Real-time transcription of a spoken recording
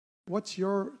what's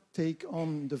your take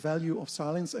on the value of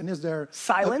silence? And is there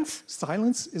silence?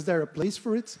 Silence? Is there a place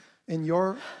for it in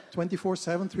your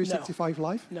 24/7, 365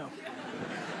 life? No.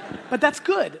 But that's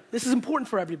good. This is important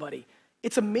for everybody.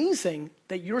 It's amazing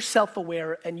that you're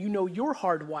self-aware and you know your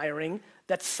hardwiring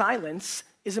that silence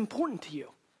is important to you.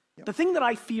 Yep. The thing that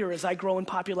I fear as I grow in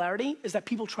popularity is that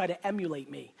people try to emulate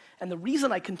me. And the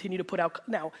reason I continue to put out,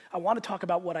 now I want to talk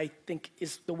about what I think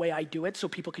is the way I do it so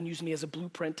people can use me as a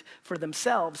blueprint for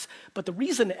themselves. But the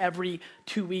reason every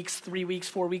 2 weeks, 3 weeks,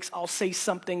 4 weeks, I'll say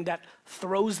something that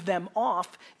throws them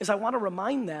off is I want to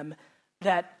remind them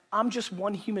that I'm just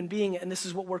one human being and this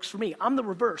is what works for me. I'm the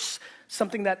reverse.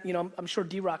 Something that, you know, I'm sure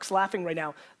D-Rock's laughing right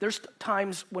now. There's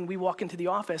times when we walk into the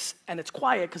office and it's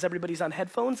quiet because everybody's on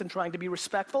headphones and trying to be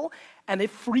respectful, and it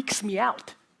freaks me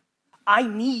out. I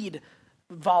need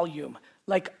volume.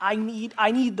 Like I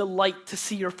need the light to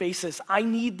see your faces. I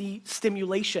need the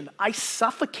stimulation. I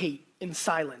suffocate in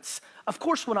silence. Of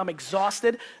course, when I'm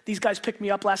exhausted, these guys picked me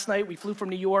up last night. We flew from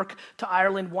New York to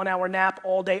Ireland, 1 hour nap,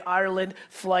 all day Ireland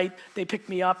flight. They picked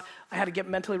me up. I had to get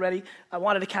mentally ready. I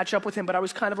wanted to catch up with him, but I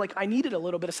was kind of like, I needed a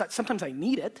little bit of silence. Sometimes I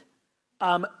need it,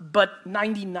 but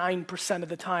 99% of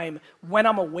the time, when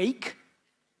I'm awake,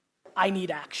 I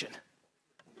need action.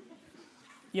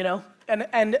 You know?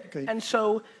 And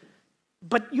so,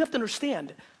 but you have to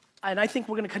understand, and I think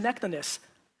we're going to connect on this,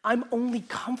 I'm only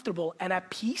comfortable and at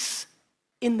peace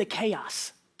in the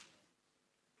chaos.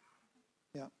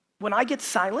 Yeah. When I get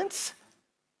silence,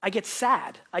 I get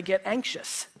sad, I get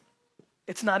anxious.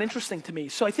 It's not interesting to me.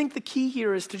 So I think the key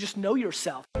here is to just know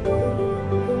yourself.